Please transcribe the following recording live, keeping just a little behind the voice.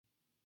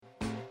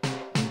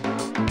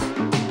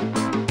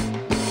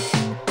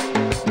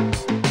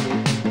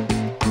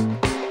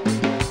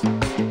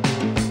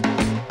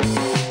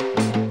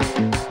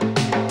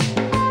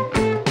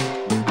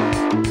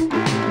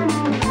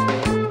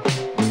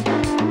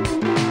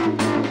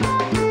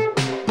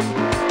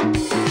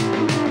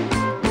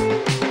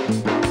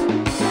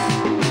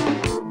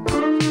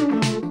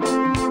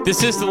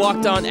This is the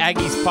Locked On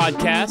Aggies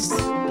podcast.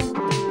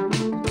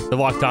 The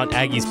Locked On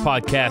Aggies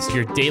podcast,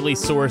 your daily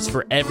source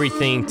for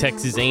everything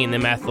Texas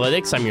A&M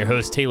athletics. I'm your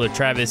host, Taylor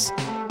Travis.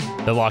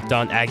 The Locked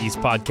On Aggies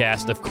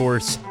podcast, of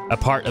course, a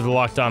part of the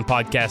Locked On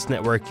Podcast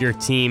Network, your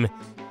team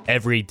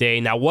every day.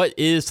 Now, what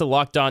is the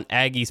Locked On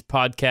Aggies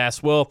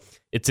podcast? Well,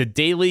 it's a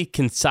daily,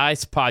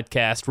 concise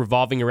podcast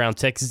revolving around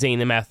Texas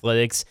A&M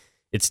athletics.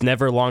 It's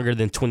never longer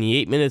than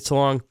 28 minutes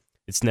long.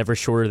 It's never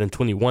shorter than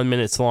 21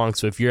 minutes long.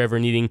 So if you're ever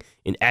needing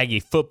an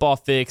Aggie football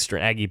fix or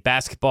an Aggie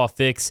basketball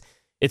fix,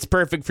 it's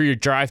perfect for your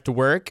drive to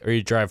work or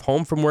your drive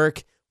home from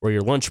work or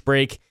your lunch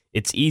break.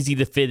 It's easy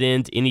to fit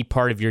into any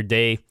part of your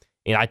day.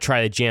 And I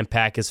try to jam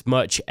pack as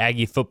much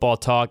Aggie football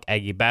talk,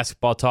 Aggie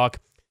basketball talk,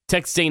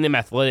 Texas A&M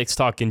athletics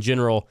talk in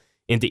general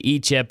into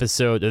each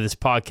episode of this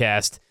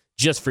podcast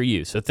just for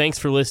you. So thanks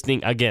for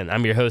listening. Again,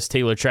 I'm your host,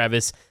 Taylor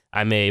Travis.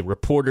 I'm a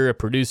reporter, a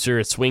producer,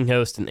 a swing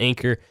host, an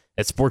anchor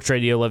at Sports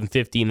Radio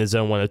 1150 in the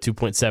Zone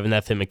 102.7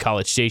 FM in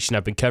College Station.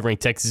 I've been covering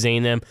Texas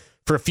A&M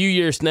for a few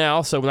years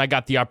now, so when I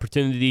got the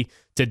opportunity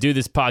to do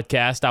this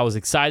podcast, I was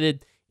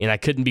excited, and I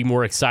couldn't be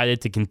more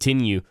excited to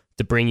continue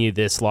to bring you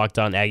this Locked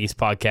On Aggies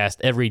podcast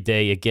every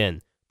day.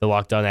 Again, the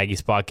Locked On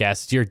Aggies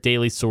podcast is your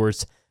daily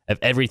source of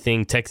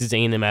everything Texas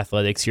A&M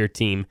athletics, your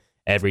team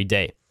every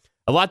day.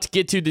 A lot to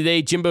get to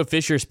today. Jimbo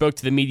Fisher spoke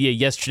to the media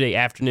yesterday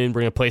afternoon.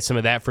 We're going to play some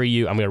of that for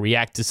you. I'm going to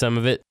react to some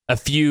of it. A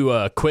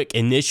few quick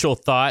initial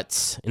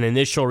thoughts, an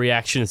initial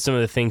reaction to some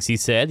of the things he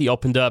said. He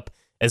opened up,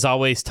 as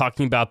always,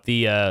 talking about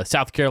the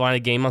South Carolina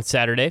game on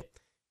Saturday,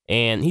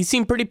 and he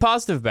seemed pretty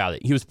positive about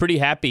it. He was pretty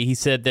happy. He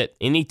said that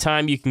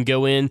anytime you can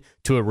go in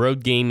to a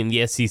road game in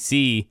the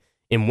SEC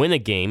and win a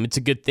game, it's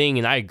a good thing,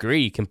 and I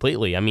agree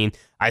completely. I mean,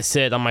 I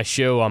said on my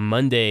show on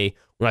Monday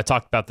when I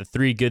talked about the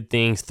three good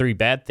things, three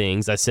bad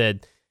things, I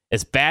said,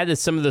 as bad as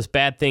some of those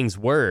bad things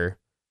were,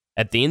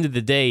 at the end of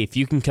the day, if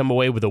you can come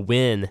away with a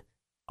win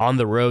on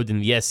the road in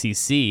the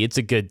SEC, it's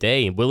a good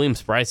day. In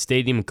Williams-Brice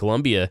Stadium in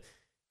Columbia,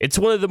 it's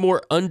one of the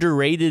more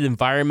underrated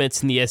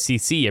environments in the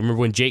SEC. I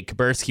remember when Jake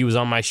Kuberski was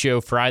on my show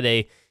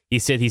Friday, he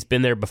said he's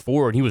been there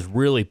before, and he was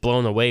really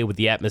blown away with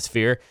the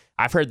atmosphere.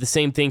 I've heard the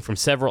same thing from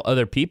several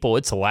other people.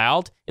 It's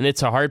loud, and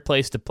it's a hard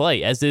place to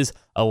play, as is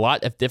a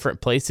lot of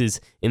different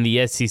places in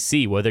the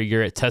SEC, whether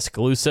you're at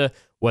Tuscaloosa,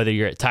 whether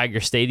you're at Tiger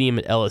Stadium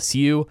at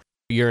LSU,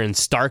 you're in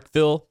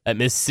Starkville at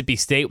Mississippi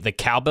State with the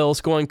cowbells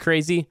going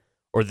crazy,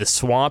 or the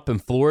Swamp in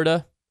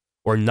Florida,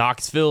 or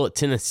Knoxville at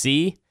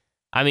Tennessee.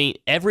 I mean,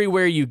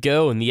 everywhere you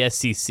go in the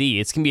SEC,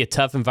 it's going to be a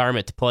tough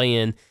environment to play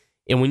in.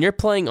 And when you're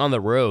playing on the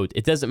road,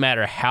 it doesn't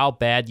matter how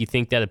bad you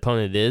think that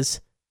opponent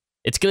is.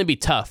 It's going to be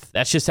tough.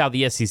 That's just how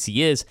the SEC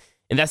is.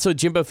 And that's what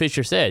Jimbo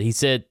Fisher said. He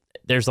said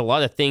there's a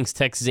lot of things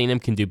Texas A&M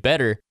can do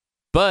better,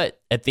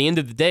 but at the end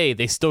of the day,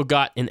 they still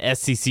got an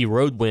SEC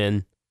road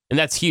win, and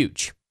that's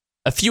huge.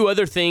 A few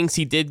other things,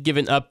 he did give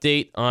an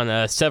update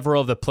on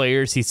several of the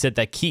players. He said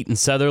that Keaton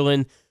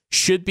Sutherland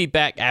should be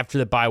back after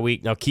the bye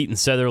week. Now, Keaton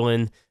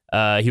Sutherland,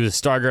 he was a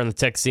starter on the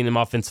Texas A&M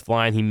offensive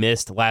line. He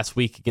missed last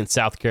week against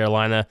South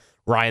Carolina.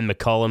 Ryan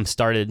McCullum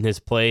started in his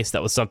place.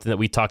 That was something that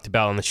we talked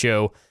about on the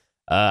show.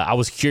 I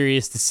was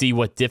curious to see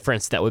what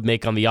difference that would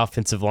make on the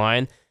offensive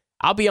line.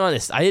 I'll be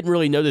honest, I didn't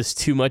really notice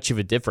too much of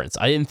a difference.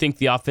 I didn't think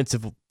the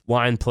offensive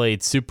line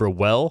played super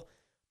well,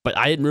 but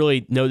I didn't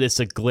really notice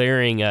a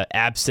glaring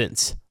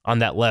absence on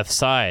that left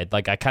side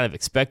like I kind of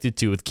expected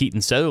to with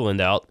Keaton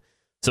Sutherland out.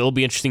 So it'll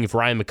be interesting if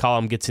Ryan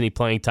McCollum gets any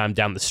playing time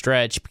down the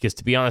stretch, because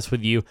to be honest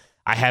with you,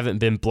 I haven't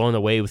been blown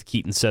away with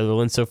Keaton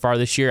Sutherland so far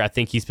this year. I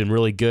think he's been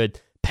really good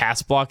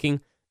pass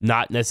blocking,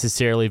 not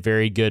necessarily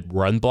very good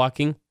run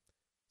blocking.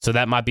 So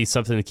that might be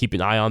something to keep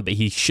an eye on, but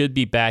he should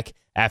be back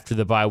after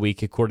the bye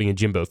week, according to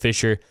Jimbo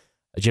Fisher.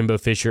 Jimbo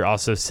Fisher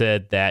also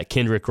said that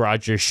Kendrick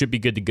Rogers should be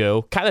good to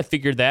go. Kind of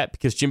figured that,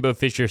 because Jimbo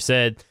Fisher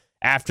said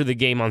after the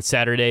game on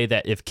Saturday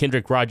that if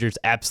Kendrick Rogers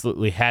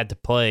absolutely had to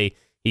play,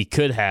 he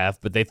could have,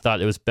 but they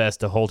thought it was best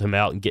to hold him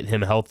out and get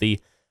him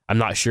healthy. I'm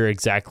not sure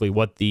exactly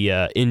what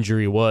the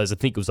injury was. I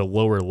think it was a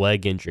lower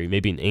leg injury,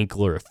 maybe an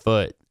ankle or a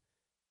foot.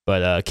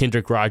 But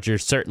Kendrick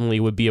Rogers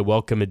certainly would be a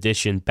welcome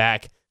addition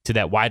back to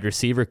that wide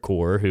receiver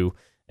core who,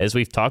 as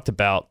we've talked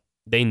about,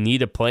 they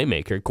need a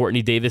playmaker.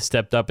 Courtney Davis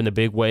stepped up in a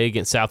big way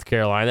against South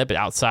Carolina, but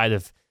outside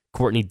of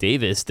Courtney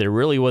Davis, there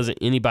really wasn't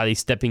anybody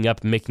stepping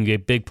up and making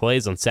big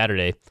plays on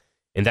Saturday.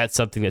 And that's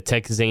something that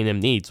Texas A&M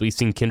needs. We've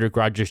seen Kendrick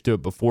Rogers do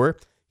it before.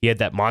 He had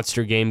that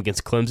monster game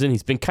against Clemson.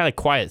 He's been kind of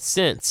quiet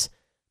since,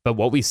 but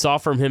what we saw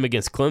from him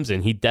against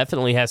Clemson, he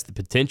definitely has the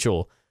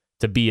potential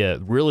to be a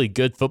really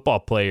good football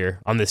player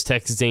on this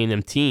Texas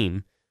A&M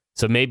team.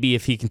 So maybe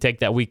if he can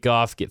take that week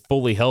off, get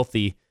fully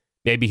healthy,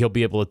 maybe he'll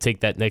be able to take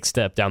that next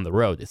step down the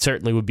road. It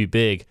certainly would be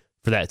big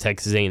for that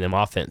Texas A&M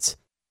offense.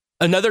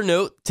 Another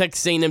note,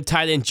 Texas A&M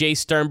tight end Jay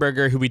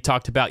Sternberger, who we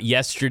talked about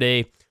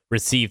yesterday,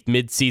 received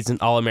midseason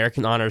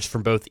All-American honors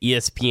from both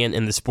ESPN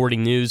and the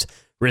Sporting News,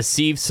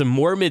 received some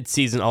more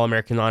midseason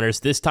All-American honors,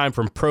 this time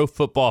from Pro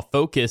Football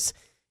Focus.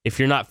 If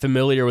you're not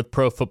familiar with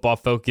Pro Football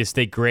Focus,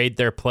 they grade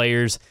their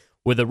players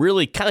with a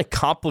really kind of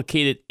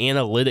complicated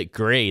analytic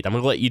grade. I'm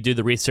going to let you do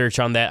the research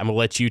on that. I'm going to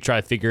let you try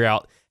to figure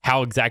out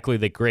how exactly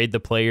they grade the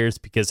players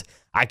because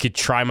I could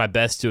try my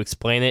best to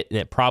explain it and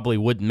it probably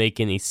wouldn't make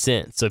any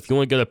sense. So if you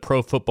want to go to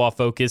Pro Football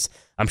Focus,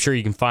 I'm sure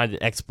you can find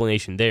an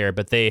explanation there.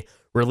 But they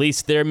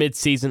released their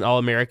midseason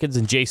All-Americans,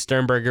 and Jay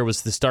Sternberger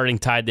was the starting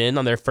tight end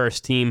on their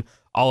first team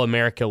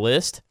All-America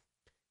list.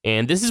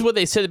 And this is what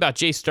they said about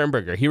Jay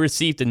Sternberger. He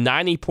received a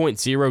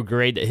 90.0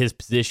 grade at his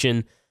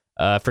position.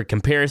 For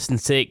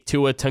comparison's sake,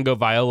 Tua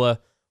Tagovailoa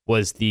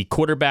was the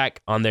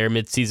quarterback on their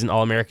midseason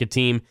All-America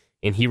team,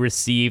 and he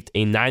received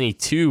a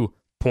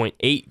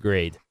 92.8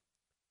 grade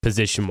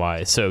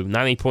position-wise. So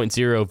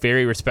 90.0,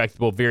 very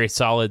respectable, very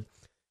solid.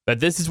 But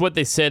this is what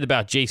they said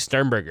about Jay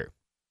Sternberger.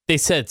 They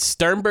said,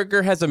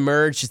 Sternberger has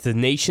emerged as the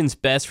nation's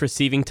best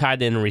receiving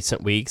tight end in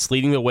recent weeks,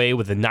 leading the way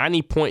with a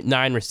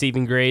 90.9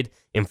 receiving grade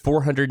and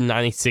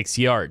 496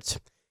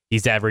 yards.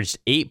 He's averaged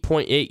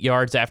 8.8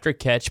 yards after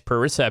catch per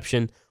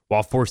reception,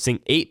 while forcing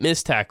 8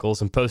 missed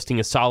tackles and posting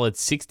a solid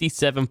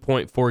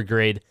 67.4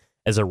 grade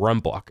as a run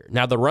blocker.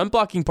 Now, the run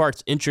blocking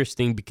part's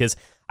interesting because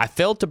I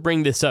failed to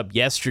bring this up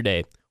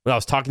yesterday when I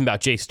was talking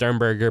about Jay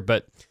Sternberger,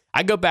 but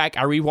I go back,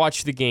 I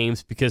rewatch the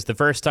games because the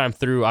first time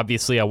through,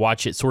 obviously, I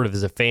watch it sort of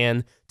as a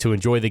fan to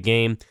enjoy the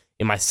game.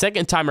 And my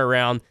second time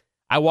around,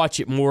 I watch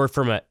it more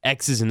from an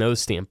X's and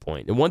O's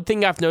standpoint. And one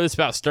thing I've noticed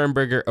about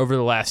Sternberger over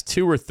the last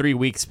 2 or 3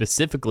 weeks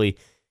specifically,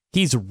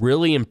 he's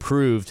really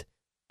improved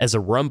as a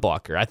run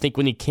blocker. I think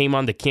when he came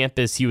onto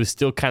campus, he was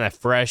still kind of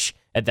fresh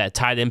at that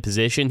tight end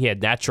position. He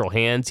had natural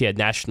hands, he had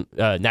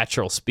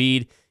natural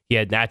speed, he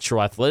had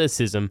natural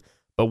athleticism.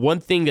 But one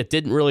thing that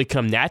didn't really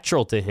come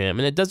natural to him,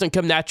 and it doesn't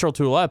come natural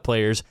to a lot of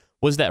players,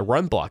 was that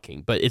run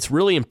blocking. But it's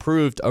really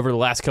improved over the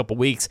last couple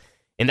weeks,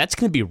 and that's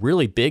going to be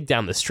really big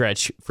down the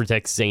stretch for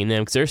Texas A&M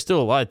because there's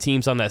still a lot of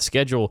teams on that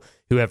schedule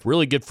who have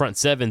really good front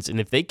sevens, and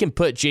if they can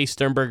put Jay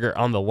Sternberger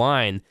on the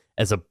line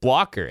as a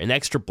blocker, an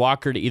extra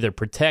blocker to either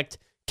protect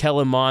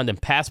Kellen Mond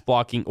and pass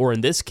blocking, or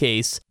in this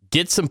case,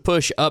 get some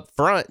push up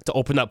front to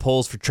open up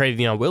holes for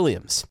Travion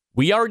Williams.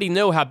 We already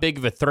know how big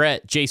of a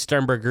threat Jay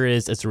Sternberger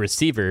is as a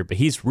receiver, but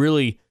he's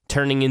really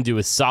turning into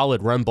a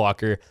solid run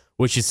blocker,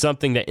 which is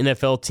something that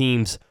NFL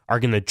teams are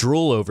going to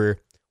drool over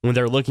when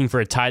they're looking for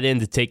a tight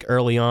end to take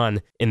early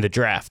on in the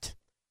draft.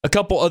 A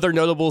couple other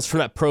notables from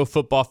that Pro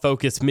Football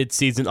Focus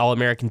midseason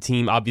All-American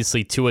team,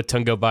 obviously Tua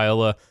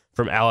Tagovailoa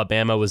from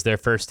Alabama was their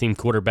first team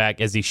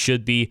quarterback, as he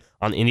should be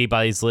on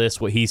anybody's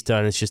list. What he's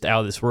done is just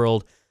out of this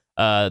world.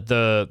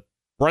 The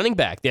running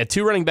back, they had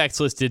 2 running backs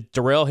listed,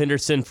 Darrell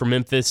Henderson from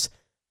Memphis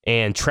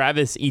and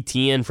Travis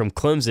Etienne from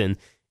Clemson.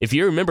 If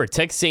you remember,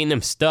 Texas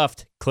A&M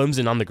stuffed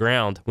Clemson on the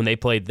ground when they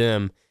played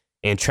them,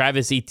 and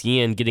Travis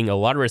Etienne getting a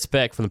lot of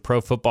respect from the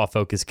Pro Football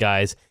Focus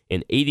guys,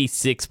 an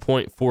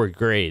 86.4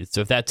 grade.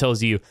 So if that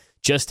tells you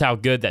just how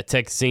good that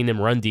Texas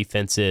A&M run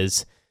defense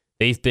is,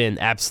 they've been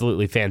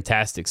absolutely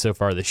fantastic so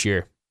far this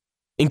year.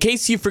 In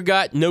case you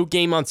forgot, no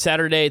game on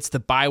Saturday. It's the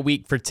bye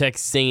week for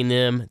Texas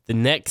A&M. The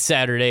next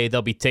Saturday,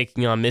 they'll be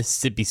taking on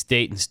Mississippi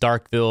State in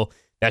Starkville.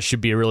 That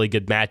should be a really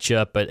good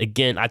matchup. But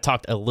again, I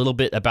talked a little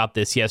bit about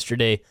this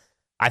yesterday.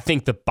 I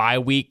think the bye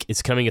week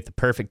is coming at the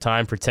perfect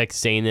time for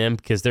Texas A&M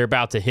because they're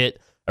about to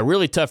hit a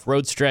really tough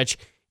road stretch.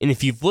 And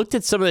if you've looked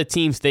at some of the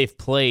teams they've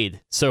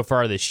played so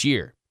far this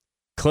year,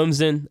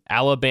 Clemson,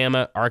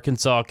 Alabama,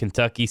 Arkansas,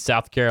 Kentucky,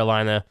 South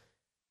Carolina,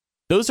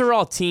 those are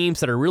all teams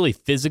that are really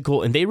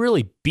physical, and they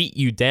really beat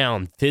you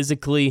down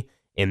physically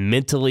and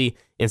mentally,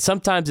 and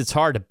sometimes it's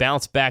hard to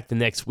bounce back the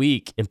next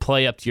week and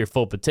play up to your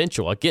full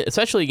potential,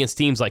 especially against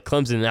teams like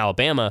Clemson and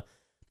Alabama.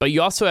 But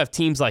you also have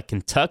teams like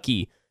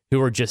Kentucky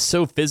who are just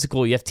so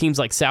physical. You have teams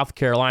like South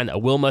Carolina, a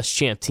Will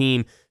Muschamp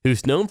team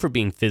who's known for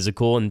being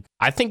physical, and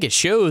I think it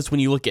shows when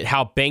you look at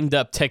how banged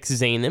up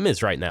Texas A&M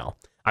is right now.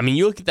 I mean,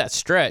 you look at that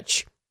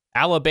stretch,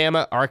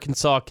 Alabama,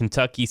 Arkansas,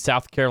 Kentucky,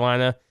 South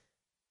Carolina,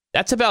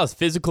 that's about as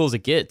physical as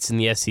it gets in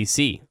the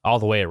SEC all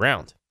the way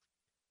around.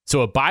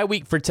 So a bye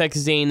week for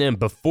Texas A&M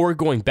before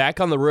going back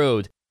on the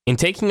road and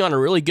taking on a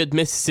really good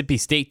Mississippi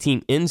State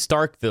team in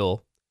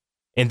Starkville,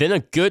 and then a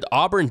good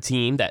Auburn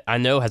team that I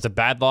know has a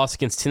bad loss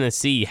against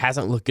Tennessee,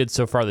 hasn't looked good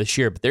so far this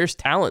year, but there's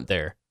talent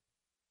there.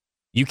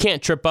 You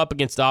can't trip up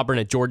against Auburn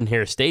at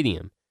Jordan-Hare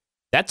Stadium.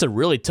 That's a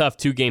really tough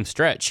 2-game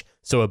stretch.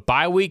 So a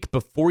bye week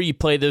before you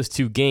play those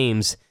 2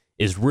 games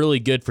is really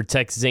good for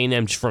Texas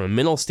A&M just from a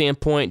mental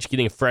standpoint, just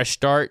getting a fresh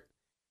start,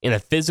 and a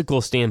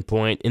physical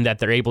standpoint in that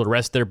they're able to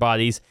rest their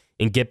bodies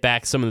and get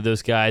back some of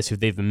those guys who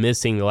they've been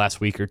missing the last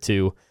week or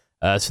two.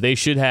 So they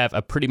should have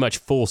a pretty much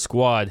full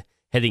squad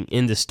heading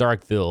into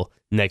Starkville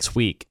next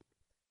week.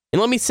 And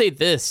let me say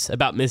this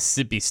about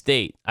Mississippi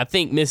State. I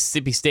think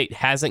Mississippi State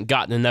hasn't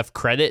gotten enough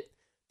credit.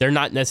 They're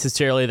not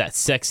necessarily that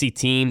sexy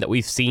team that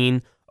we've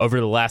seen over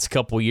the last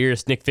couple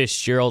years. Nick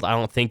Fitzgerald, I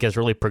don't think, has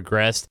really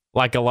progressed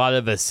like a lot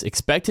of us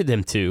expected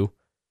him to.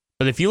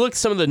 But if you look at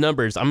some of the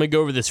numbers, I'm going to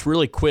go over this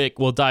really quick.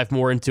 We'll dive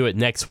more into it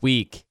next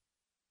week.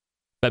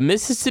 But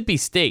Mississippi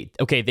State,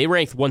 okay, they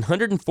ranked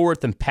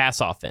 104th in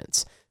pass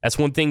offense. That's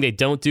one thing they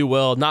don't do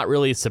well. Not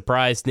really a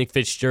surprise. Nick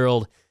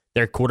Fitzgerald,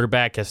 their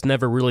quarterback, has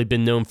never really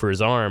been known for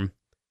his arm.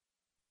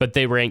 But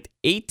they ranked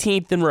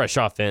 18th in rush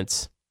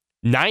offense,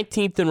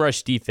 19th in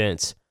rush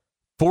defense,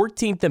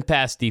 14th in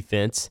pass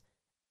defense,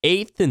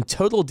 8th in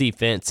total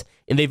defense,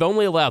 and they've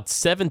only allowed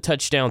 7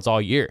 touchdowns all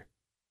year.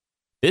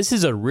 This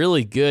is a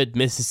really good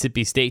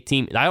Mississippi State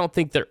team, and I don't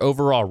think their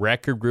overall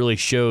record really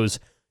shows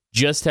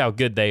just how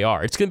good they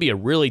are. It's going to be a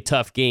really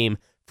tough game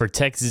for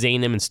Texas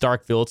A&M and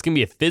Starkville. It's going to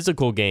be a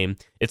physical game.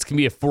 It's going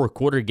to be a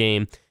 4-quarter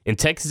game, and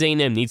Texas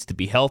A&M needs to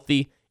be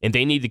healthy, and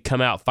they need to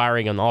come out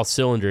firing on all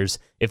cylinders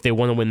if they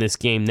want to win this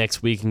game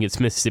next week against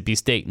Mississippi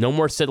State. No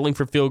more settling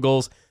for field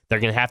goals. They're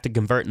going to have to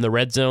convert in the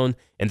red zone,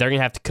 and they're going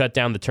to have to cut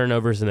down the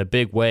turnovers in a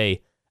big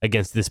way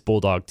against this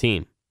Bulldog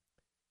team.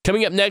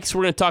 Coming up next,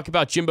 we're going to talk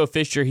about Jimbo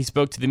Fisher. He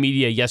spoke to the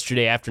media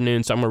yesterday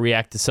afternoon, so I'm going to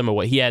react to some of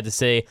what he had to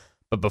say.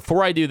 But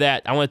before I do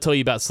that, I want to tell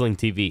you about Sling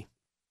TV.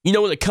 You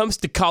know, when it comes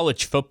to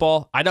college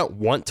football, I don't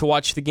want to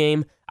watch the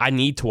game. I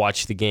need to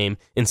watch the game.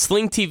 And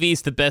Sling TV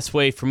is the best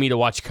way for me to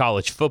watch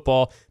college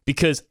football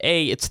because,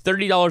 A, it's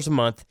 $30 a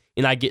month,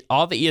 and I get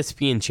all the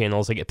ESPN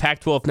channels. I get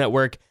Pac-12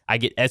 Network, I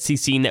get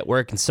SEC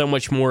Network, and so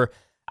much more.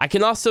 I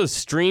can also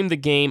stream the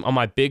game on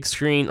my big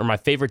screen or my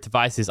favorite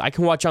devices. I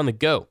can watch on the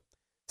go.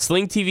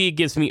 Sling TV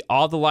gives me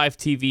all the live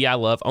TV I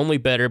love, only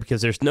better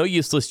because there's no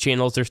useless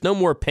channels. There's no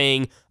more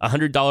paying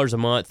 $100 a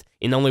month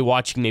and only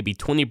watching maybe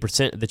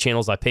 20% of the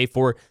channels I pay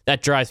for.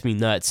 That drives me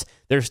nuts.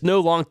 There's no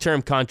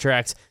long-term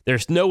contracts.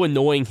 There's no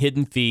annoying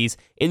hidden fees,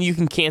 and you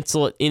can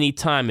cancel at any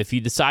time. If you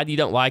decide you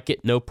don't like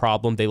it, no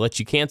problem. They let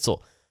you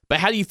cancel. But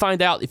how do you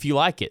find out if you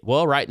like it?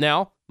 Well, right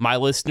now, my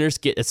listeners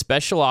get a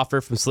special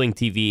offer from Sling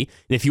TV.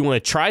 And if you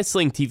want to try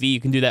Sling TV, you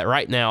can do that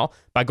right now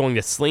by going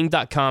to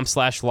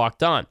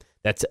sling.com/lockedon.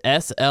 That's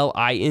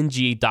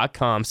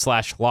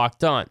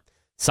SLING.com/lockedon.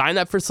 Sign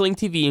up for Sling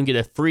TV and get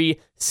a free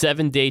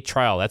 7-day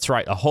trial. That's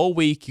right, a whole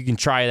week. You can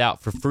try it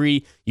out for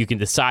free. You can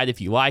decide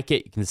if you like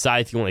it. You can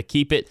decide if you want to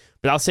keep it.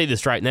 But I'll say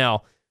this right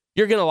now.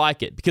 You're going to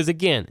like it because,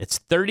 again, it's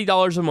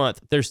 $30 a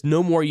month. There's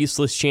no more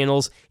useless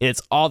channels, and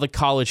it's all the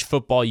college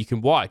football you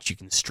can watch. You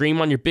can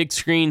stream on your big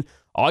screen,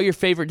 all your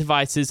favorite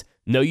devices,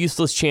 no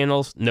useless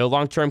channels, no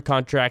long-term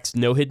contracts,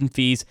 no hidden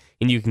fees,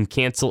 and you can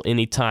cancel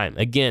anytime.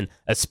 Again,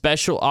 a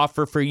special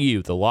offer for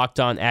you, the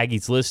Locked On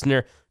Aggies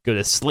listener. Go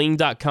to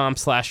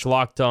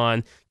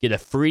sling.com/lockedon. Get a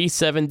free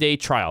 7-day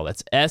trial.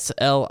 That's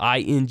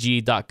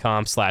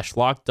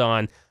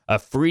SLING.com/lockedon. A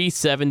free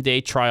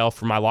 7-day trial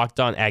for my Locked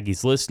On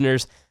Aggies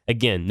listeners.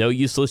 Again, no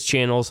useless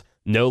channels,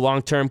 no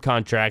long-term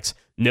contracts,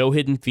 no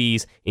hidden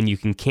fees, and you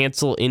can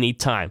cancel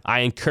anytime. I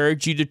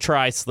encourage you to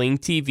try Sling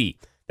TV.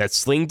 That's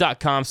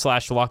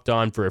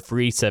sling.com/lockedon for a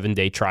free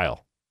 7-day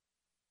trial.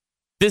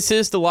 This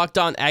is the Locked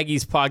On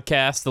Aggies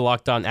podcast, the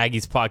Locked On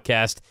Aggies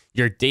podcast,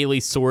 your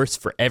daily source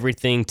for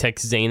everything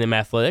Texas A&M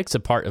athletics, a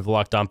part of the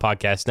Locked On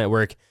Podcast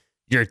Network,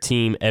 your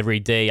team every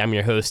day. I'm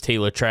your host,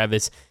 Taylor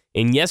Travis.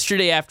 And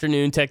yesterday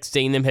afternoon, Texas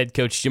A&M head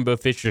coach Jimbo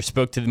Fisher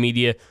spoke to the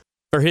media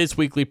for his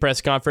weekly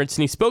press conference,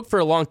 and he spoke for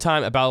a long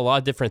time about a lot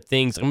of different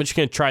things. I'm just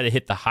going to try to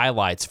hit the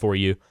highlights for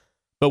you.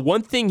 But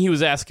one thing he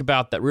was asked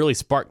about that really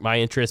sparked my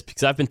interest,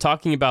 because I've been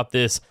talking about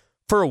this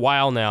for a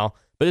while now,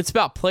 but it's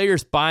about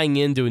players buying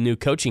into a new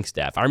coaching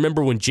staff. I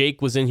remember when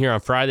Jake was in here on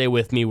Friday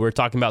with me, we were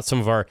talking about some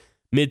of our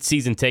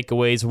mid-season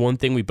takeaways. One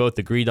thing we both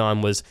agreed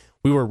on was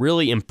we were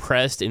really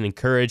impressed and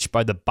encouraged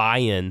by the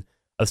buy-in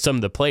of some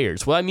of the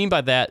players. What I mean by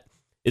that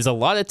is a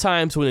lot of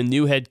times when a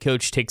new head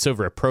coach takes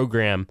over a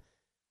program,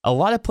 a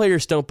lot of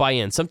players don't buy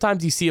in.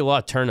 Sometimes you see a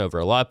lot of turnover.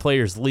 A lot of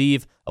players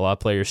leave, a lot of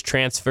players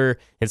transfer,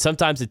 and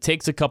sometimes it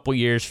takes a couple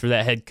years for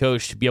that head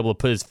coach to be able to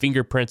put his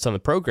fingerprints on the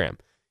program.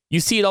 You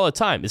see it all the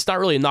time. It's not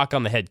really a knock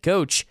on the head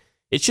coach.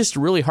 It's just a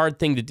really hard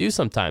thing to do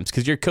sometimes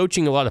because you're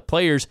coaching a lot of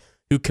players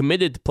who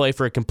committed to play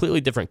for a completely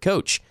different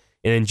coach.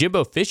 And in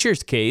Jimbo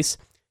Fisher's case,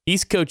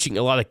 he's coaching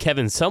a lot of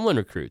Kevin Sumlin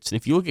recruits. And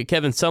if you look at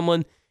Kevin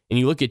Sumlin and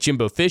you look at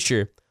Jimbo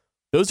Fisher,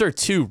 those are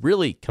two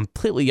really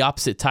completely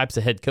opposite types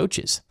of head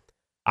coaches.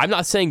 I'm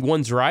not saying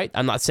one's right.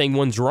 I'm not saying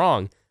one's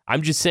wrong.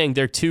 I'm just saying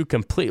they're two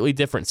completely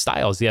different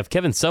styles. You have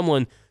Kevin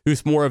Sumlin,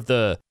 who's more of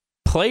the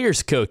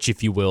player's coach,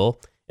 if you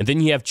will, and then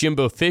you have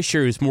Jimbo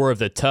Fisher, who's more of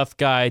the tough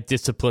guy,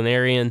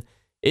 disciplinarian.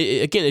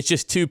 Again, it's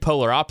just two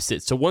polar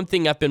opposites. So one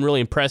thing I've been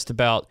really impressed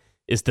about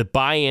is the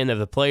buy-in of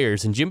the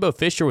players, and Jimbo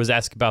Fisher was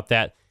asked about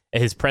that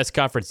at his press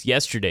conference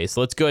yesterday. So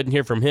let's go ahead and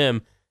hear from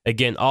him.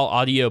 Again, all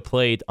audio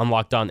played on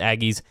Locked On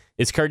Aggies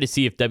is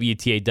courtesy of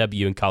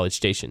WTAW and College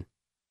Station.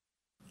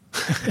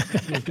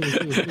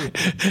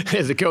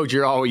 As a coach,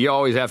 you're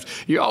always on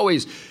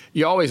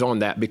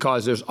that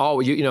because there's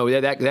always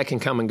that can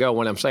come and go.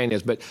 What I'm saying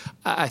is, but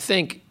I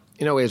think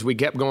as we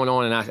kept going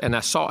on and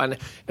I saw and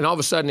all of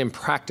a sudden in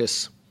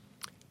practice,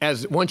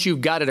 as once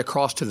you've got it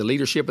across to the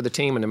leadership of the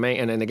team and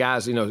the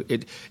guys,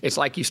 it's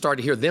like you start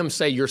to hear them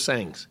say your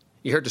sayings.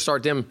 You hear to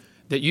start them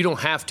that you don't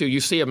have to. You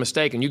see a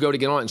mistake and you go to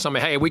get on it and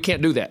somebody, hey, we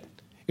can't do that.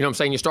 You know what I'm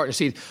saying? You're starting to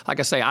see, like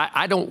I say,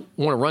 I don't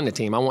want to run the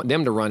team. I want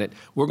them to run it.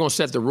 We're going to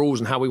set the rules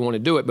and how we want to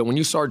do it. But when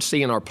you start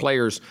seeing our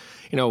players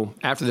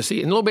after the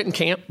season, a little bit in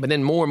camp, but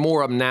then more and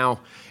more of them now,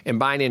 and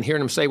buying in,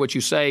 hearing them say what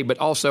you say, but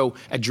also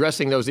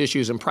addressing those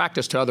issues in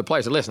practice to other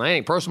players. Listen, I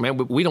ain't personal,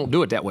 man. We don't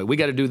do it that way. We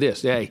got to do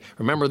this. Hey,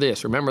 remember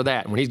this, remember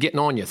that. And when he's getting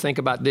on you, think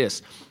about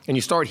this. And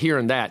you start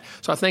hearing that.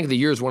 So I think the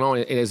years went on,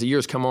 and as the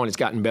years come on, it's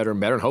gotten better and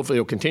better, and hopefully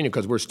it'll continue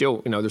because we're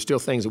still, there's still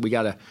things that we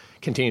got to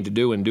continue to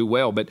do and do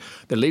well. But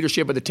the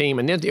leadership of the team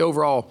and then the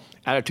overall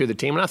attitude of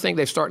the team, and I think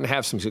they're starting to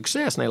have some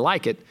success, and they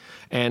like it,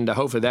 and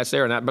hopefully that's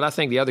there. But I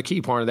think the other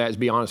key part of that is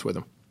be honest with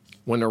them.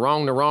 When they're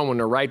wrong, they're wrong. When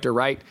they're right, they're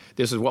right.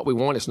 This is what we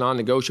want. It's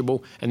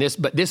non-negotiable.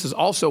 But this is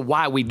also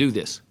why we do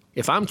this.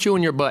 If I'm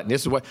chewing your butt,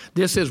 this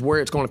is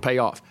where it's going to pay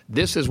off.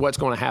 This is what's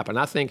going to happen.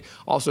 I think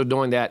also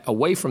doing that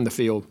away from the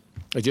field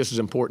is just as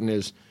important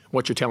as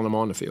what you're telling them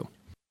on the field.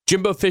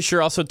 Jimbo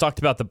Fisher also talked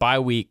about the bye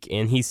week,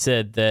 and he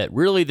said that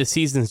really the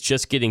season's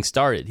just getting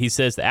started. He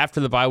says that after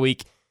the bye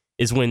week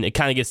is when it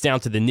kind of gets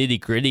down to the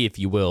nitty-gritty, if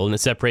you will, and it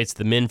separates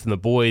the men from the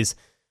boys.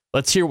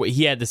 Let's hear what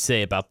he had to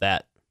say about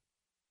that.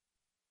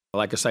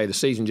 Like I say, the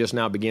season just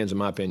now begins, in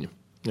my opinion.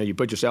 You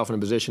put yourself in a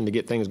position to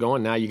get things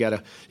going. Now you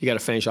got to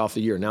finish off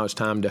the year. Now it's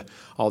time to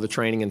all the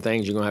training and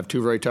things. You're going to have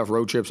 2 very tough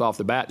road trips off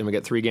the bat. Then we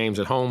got 3 games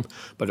at home,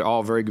 but they're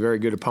all very, very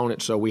good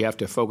opponents. So we have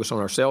to focus on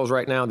ourselves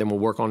right now. Then we'll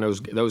work on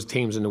those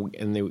teams in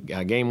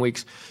the game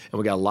weeks, and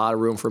we got a lot of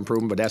room for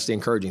improvement. But that's the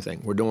encouraging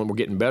thing. We're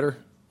getting better.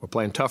 We're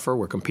playing tougher.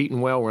 We're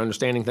competing well. We're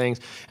understanding things,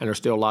 and there's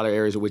still a lot of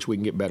areas in which we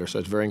can get better. So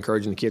it's very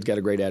encouraging. The kid's got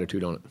a great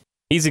attitude on it.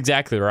 He's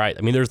exactly right.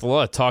 I mean, there's a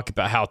lot of talk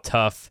about how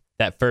tough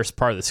that first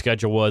part of the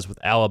schedule was with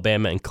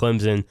Alabama and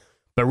Clemson.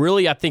 But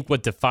really, I think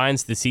what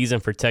defines the season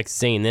for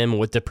Texas A&M,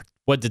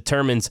 what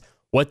determines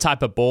what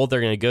type of bowl they're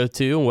going to go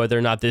to, and whether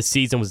or not this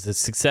season was a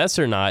success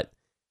or not,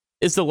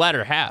 is the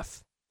latter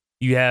half.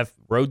 You have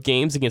road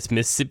games against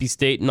Mississippi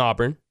State and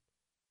Auburn.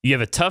 You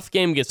have a tough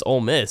game against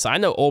Ole Miss. I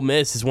know Ole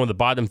Miss is one of the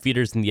bottom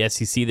feeders in the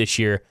SEC this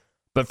year,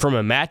 but from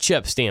a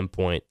matchup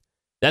standpoint,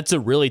 that's a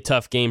really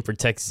tough game for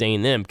Texas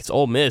A&M because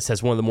Ole Miss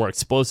has one of the more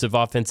explosive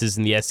offenses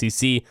in the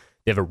SEC.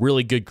 They have a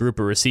really good group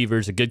of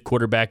receivers, a good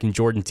quarterback in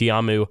Jordan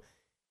Tiamu,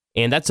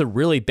 and that's a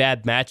really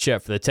bad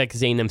matchup for the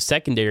Texas A&M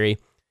secondary.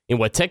 And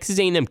what Texas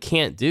A&M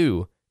can't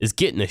do is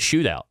get in a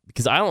shootout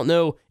because I don't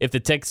know if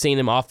the Texas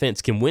A&M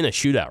offense can win a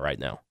shootout right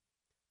now.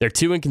 They're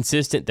too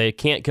inconsistent. They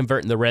can't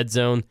convert in the red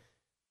zone.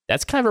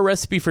 That's kind of a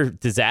recipe for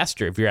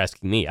disaster if you're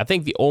asking me. I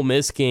think the Ole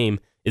Miss game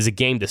is a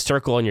game to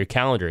circle on your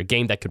calendar, a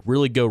game that could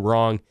really go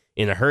wrong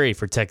in a hurry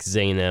for Texas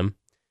A&M.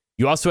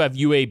 You also have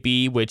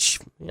UAB, which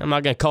I'm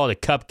not going to call it a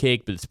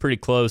cupcake, but it's pretty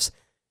close.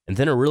 And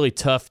then a really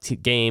tough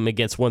game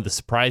against one of the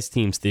surprise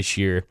teams this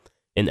year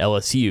in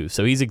LSU.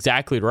 So he's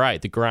exactly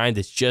right. The grind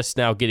is just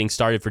now getting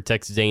started for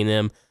Texas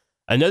A&M.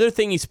 Another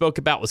thing he spoke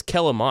about was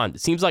Kellen Mond.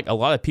 It seems like a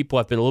lot of people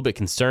have been a little bit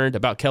concerned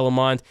about Kellen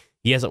Mond.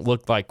 He hasn't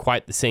looked like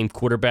quite the same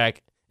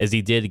quarterback as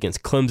he did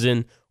against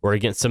Clemson or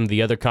against some of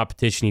the other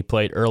competition he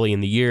played early in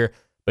the year.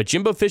 But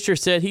Jimbo Fisher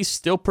said he's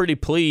still pretty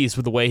pleased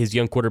with the way his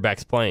young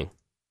quarterback's playing.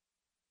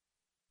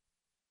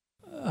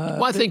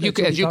 Well, I think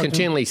as you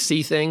continually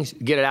see things,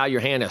 get it out of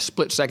your hand a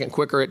split second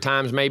quicker at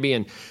times maybe,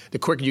 and the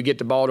quicker you get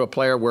the ball to a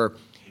player where,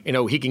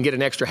 he can get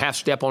an extra half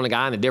step on the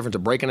guy and the difference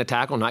of breaking a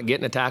tackle, not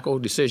getting a tackle,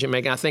 decision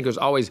making. I think there's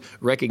always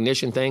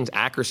recognition things,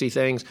 accuracy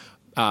things,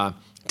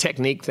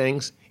 technique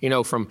things,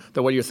 from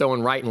the way you're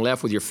throwing right and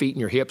left with your feet and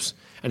your hips,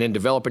 and then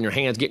developing your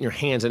hands, getting your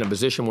hands in a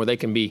position where they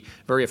can be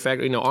very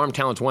effective. Arm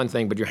talent's one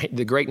thing, but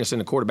the greatness in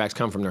the quarterbacks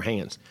come from their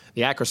hands.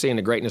 The accuracy and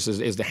the greatness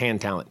is the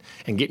hand talent,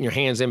 and getting your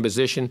hands in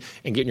position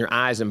and getting your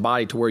eyes and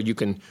body to where you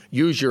can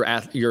use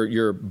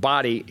your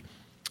body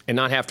and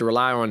not have to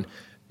rely on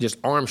just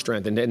arm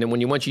strength. And then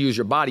once you use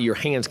your body, your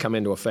hands come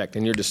into effect,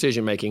 and your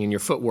decision-making and your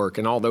footwork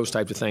and all those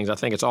types of things. I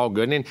think it's all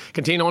good. And then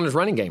continue on his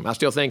running game. I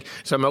still think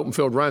some open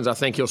field runs, I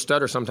think he'll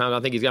stutter sometimes. I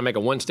think he's got to make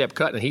a one-step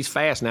cut, and he's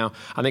fast now.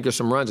 I think there's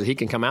some runs that he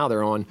can come out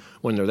there on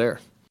when they're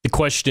there. The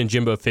question,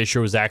 Jimbo Fisher,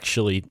 was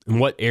actually, in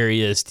what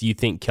areas do you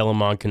think Kellen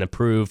Mond can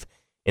improve?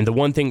 And the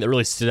one thing that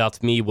really stood out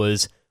to me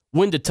was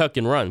when to tuck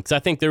and run. Because I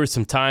think there were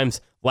some times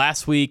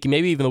last week,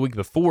 maybe even the week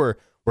before,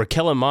 where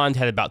Kellen Mond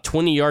had about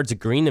 20 yards of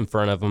green in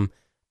front of him.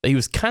 He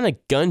was kind of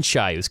gun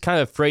shy. He was kind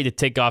of afraid to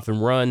take off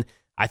and run.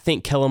 I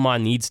think Kellen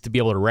Mond needs to be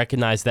able to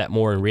recognize that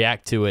more and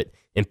react to it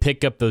and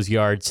pick up those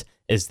yards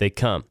as they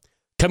come.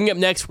 Coming up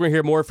next, we're going to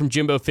hear more from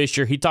Jimbo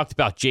Fisher. He talked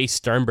about Jay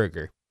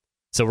Sternberger.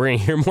 So we're going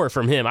to hear more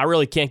from him. I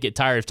really can't get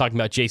tired of talking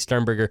about Jay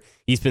Sternberger.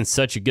 He's been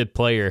such a good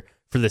player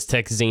for this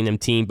Texas A&M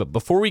team. But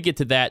before we get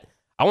to that,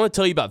 I want to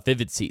tell you about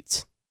Vivid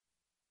Seats.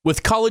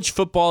 With college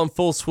football in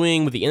full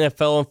swing, with the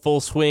NFL in full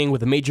swing,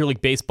 with the Major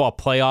League Baseball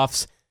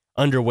playoffs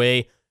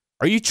underway,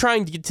 are you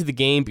trying to get to the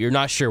game, but you're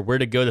not sure where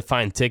to go to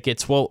find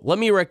tickets? Well, let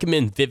me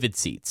recommend Vivid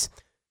Seats.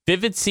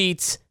 Vivid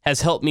Seats has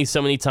helped me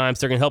so many times.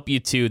 They're going to help you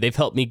too. They've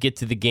helped me get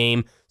to the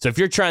game. So if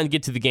you're trying to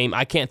get to the game,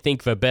 I can't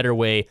think of a better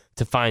way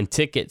to find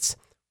tickets.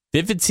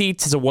 Vivid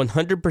Seats is a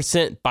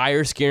 100%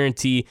 buyer's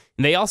guarantee,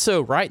 and they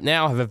also, right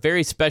now, have a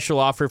very special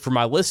offer for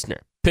my listener.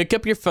 Pick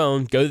up your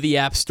phone, go to the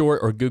App Store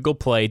or Google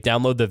Play,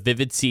 download the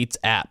Vivid Seats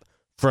app.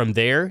 From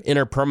there,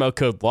 enter promo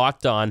code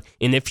LOCKEDON,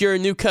 and if you're a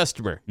new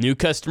customer, new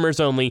customers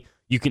only,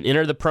 you can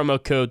enter the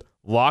promo code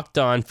Locked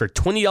On for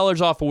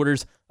 $20 off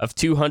orders of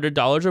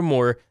 $200 or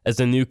more as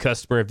a new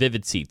customer of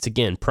Vivid Seats.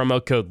 Again,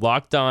 promo code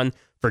Locked On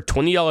for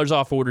 $20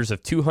 off orders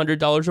of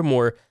 $200 or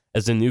more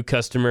as a new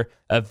customer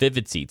of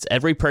Vivid Seats.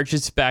 Every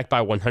purchase is backed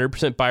by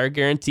 100% buyer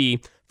guarantee.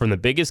 From the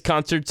biggest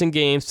concerts and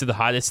games to the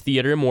hottest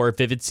theater and more,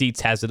 Vivid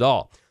Seats has it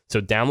all. So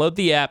download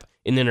the app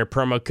and enter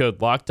promo code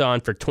Locked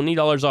On for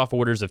 $20 off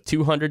orders of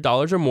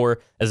 $200 or more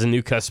as a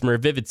new customer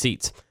of Vivid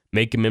Seats.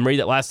 Make a memory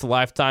that lasts a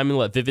lifetime and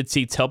let Vivid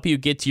Seats help you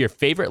get to your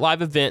favorite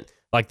live event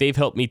like they've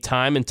helped me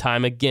time and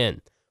time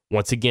again.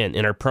 Once again,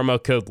 enter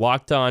promo code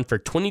Locked On for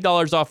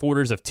 $20 off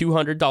orders of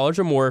 $200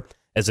 or more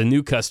as a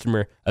new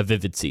customer of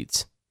Vivid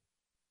Seats.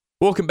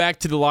 Welcome back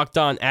to the Locked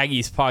On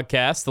Aggies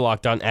podcast. The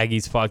Locked On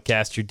Aggies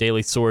podcast, your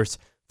daily source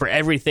for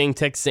everything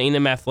Texas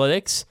A&M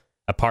athletics,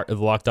 a part of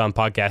the Locked On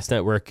Podcast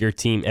Network, your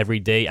team every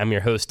day. I'm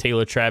your host,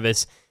 Taylor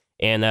Travis.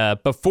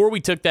 And before we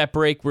took that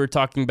break, we were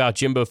talking about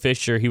Jimbo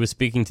Fisher. He was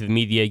speaking to the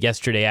media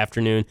yesterday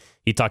afternoon.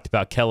 He talked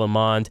about Kellen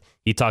Mond.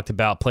 He talked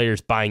about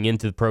players buying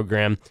into the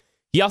program.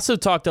 He also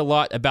talked a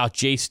lot about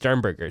Jay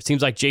Sternberger. It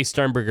seems like Jay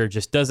Sternberger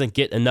just doesn't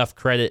get enough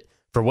credit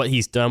for what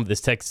he's done with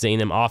this Texas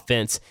A&M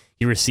offense.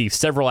 He received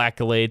several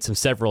accolades and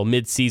several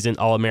midseason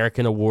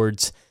All-American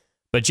awards.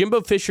 But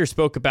Jimbo Fisher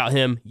spoke about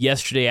him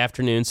yesterday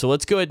afternoon. So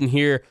let's go ahead and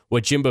hear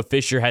what Jimbo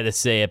Fisher had to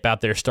say about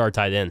their star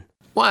tight end.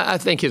 Well, I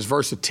think his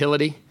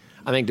versatility,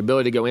 I think the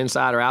ability to go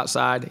inside or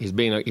outside, he's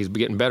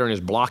getting better in his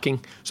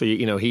blocking. So,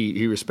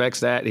 he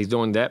respects that. He's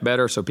doing that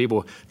better. So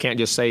people can't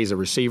just say he's a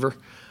receiver.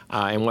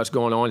 And what's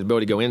going on, his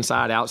ability to go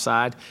inside,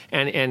 outside,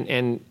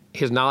 and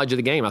his knowledge of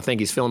the game. I think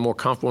he's feeling more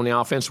comfortable in the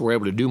offense. We're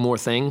able to do more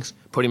things,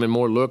 put him in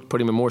more look, put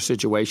him in more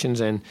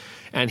situations, and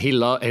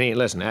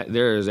listen,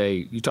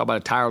 you talk about a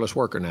tireless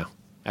worker now.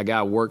 That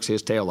guy works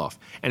his tail off.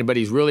 But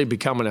he's really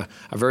becoming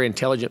a very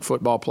intelligent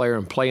football player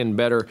and playing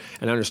better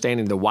and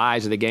understanding the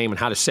whys of the game and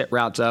how to set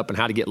routes up and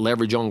how to get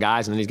leverage on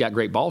guys. And then he's got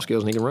great ball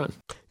skills and he can run.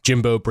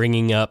 Jimbo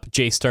bringing up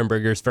Jay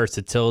Sternberger's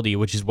versatility,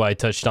 which is what I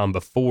touched on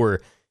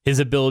before. His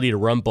ability to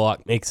run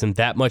block makes him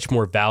that much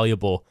more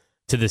valuable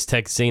to this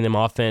Texas A&M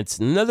offense.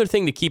 Another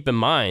thing to keep in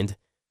mind,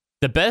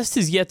 the best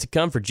is yet to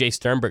come for Jay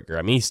Sternberger.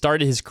 I mean, he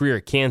started his career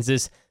at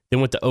Kansas, then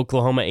went to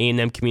Oklahoma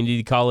A&M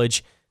Community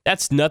College.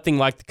 That's nothing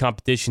like the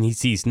competition he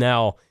sees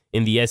now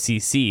in the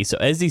SEC. So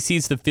as he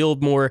sees the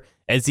field more,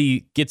 as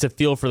he gets a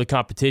feel for the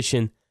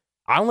competition,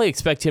 I only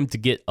expect him to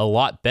get a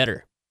lot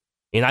better.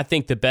 And I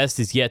think the best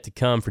is yet to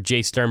come for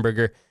Jay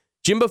Sternberger.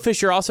 Jimbo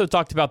Fisher also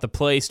talked about the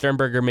play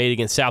Sternberger made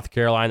against South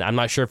Carolina. I'm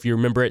not sure if you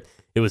remember it.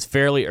 It was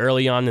fairly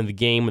early on in the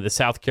game when the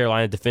South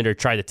Carolina defender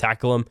tried to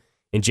tackle him,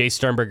 and Jay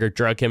Sternberger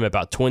drug him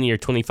about 20 or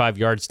 25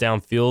 yards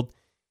downfield.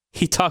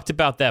 He talked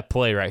about that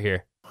play right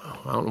here.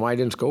 I don't know why he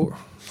didn't score.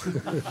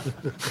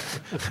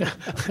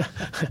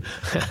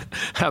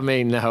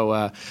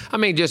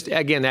 Just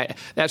again,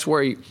 that's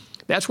where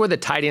the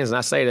tight ends, and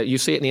I say that you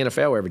see it in the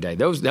NFL every day.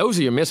 Those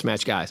are your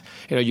mismatch guys.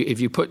 If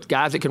you put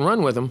guys that can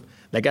run with them,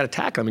 they got to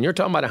tackle them. And you're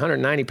talking about a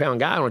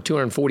 190-pound guy on a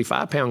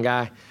 245-pound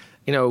guy.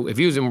 If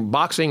you was in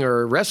boxing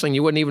or wrestling,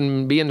 you wouldn't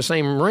even be in the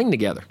same ring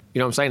together. You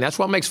know what I'm saying? That's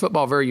what makes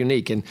football very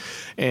unique. And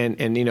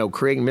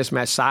creating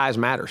mismatch size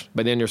matters.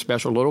 But then there's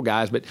special little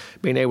guys, but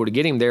being able to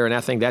get him there, and I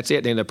think that's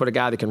it. Then they put a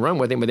guy that can run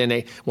with him, but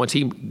then once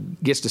he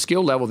gets to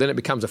skill level, then it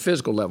becomes a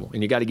physical level.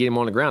 And you got to get him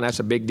on the ground. That's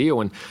a big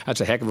deal, and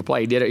that's a heck of a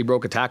play. He did it. He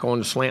broke a tackle on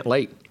the slant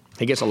late.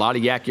 He gets a lot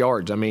of yak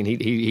yards. I mean,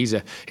 he's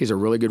a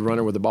really good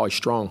runner with the ball. He's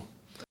strong.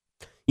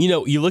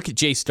 You look at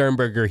Jay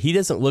Sternberger, he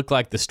doesn't look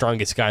like the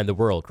strongest guy in the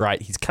world,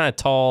 right? He's kind of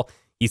tall.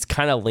 He's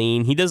kind of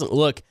lean. He doesn't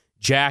look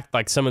jacked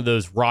like some of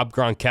those Rob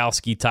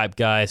Gronkowski type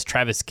guys,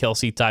 Travis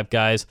Kelce type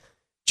guys.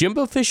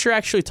 Jimbo Fisher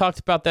actually talked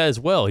about that as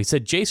well. He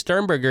said Jay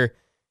Sternberger,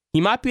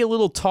 he might be a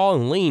little tall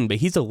and lean, but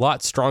he's a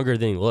lot stronger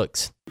than he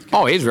looks.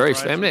 Oh, he's very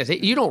fast.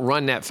 You don't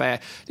run that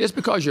fast just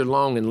because you're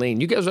long and lean.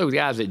 You guys, those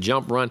guys that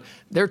jump, run,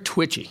 they're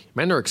twitchy.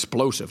 Man, they're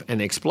explosive, and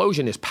the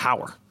explosion is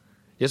power.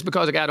 Just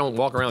because a guy don't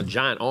walk around with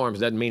giant arms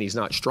doesn't mean he's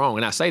not strong.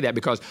 And I say that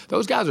because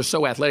those guys are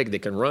so athletic, they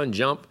can run,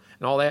 jump,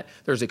 and all that.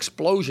 There's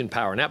explosion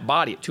power. And that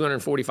body at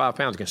 245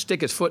 pounds can stick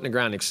his foot in the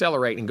ground,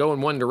 accelerate, and go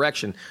in one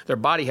direction. Their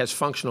body has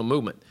functional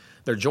movement.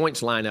 Their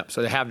joints line up,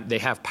 so they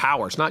have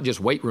power. It's not just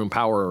weight room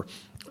power,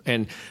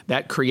 and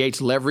that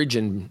creates leverage,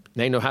 and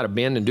they know how to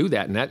bend and do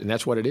that, and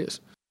that's what it is.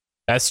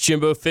 That's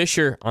Jimbo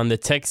Fisher on the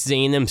Texas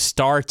A&M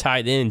star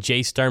tight end,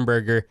 Jay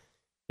Sternberger.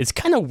 It's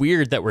kind of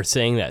weird that we're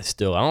saying that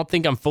still. I don't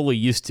think I'm fully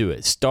used to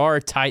it. Star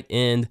tight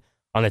end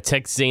on a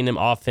Texas A&M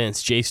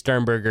offense, Jay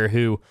Sternberger,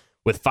 who,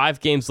 with 5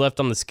 games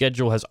left on the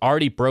schedule, has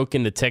already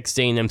broken the Texas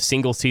A&M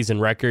single-season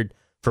record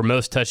for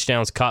most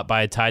touchdowns caught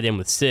by a tight end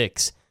with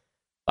 6.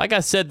 Like I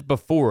said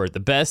before,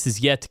 the best is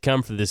yet to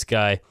come for this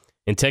guy,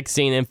 and Texas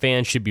A&M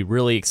fans should be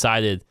really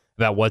excited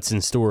about what's in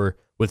store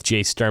with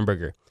Jay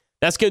Sternberger.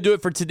 That's going to do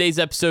it for today's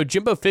episode.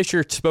 Jimbo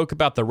Fisher spoke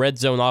about the red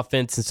zone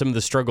offense and some of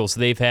the struggles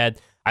they've had.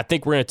 I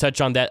think we're going to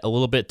touch on that a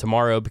little bit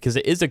tomorrow because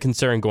it is a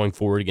concern going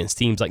forward against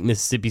teams like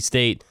Mississippi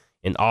State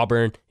and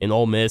Auburn and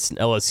Ole Miss and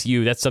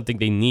LSU. That's something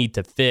they need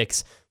to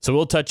fix. So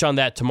we'll touch on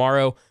that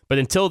tomorrow. But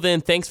until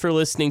then, thanks for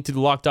listening to the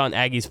Locked On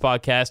Aggies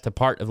podcast, a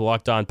part of the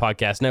Locked On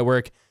Podcast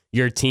Network,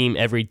 your team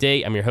every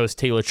day. I'm your host,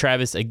 Taylor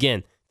Travis.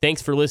 Again,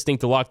 thanks for listening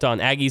to Locked On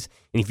Aggies.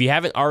 And if you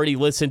haven't already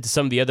listened to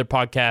some of the other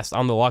podcasts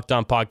on the Locked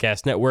On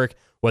Podcast Network,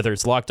 whether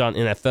it's Locked On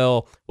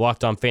NFL,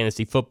 Locked On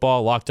Fantasy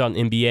Football, Locked On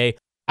NBA,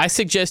 I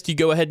suggest you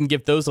go ahead and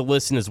give those a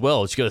listen as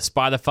well. Just go to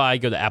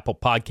Spotify, go to Apple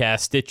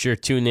Podcasts, Stitcher,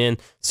 TuneIn,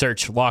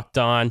 search Locked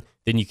On.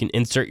 Then you can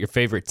insert your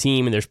favorite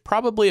team, and there's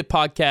probably a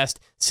podcast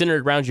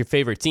centered around your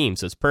favorite team.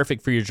 So it's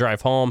perfect for your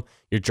drive home,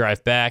 your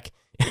drive back.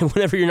 And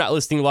whenever you're not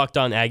listening to Locked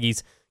On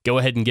Aggies, go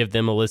ahead and give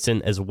them a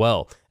listen as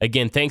well.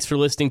 Again, thanks for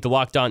listening to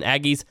Locked On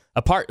Aggies,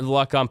 a part of the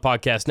Locked On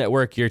Podcast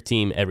Network, your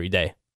team every day.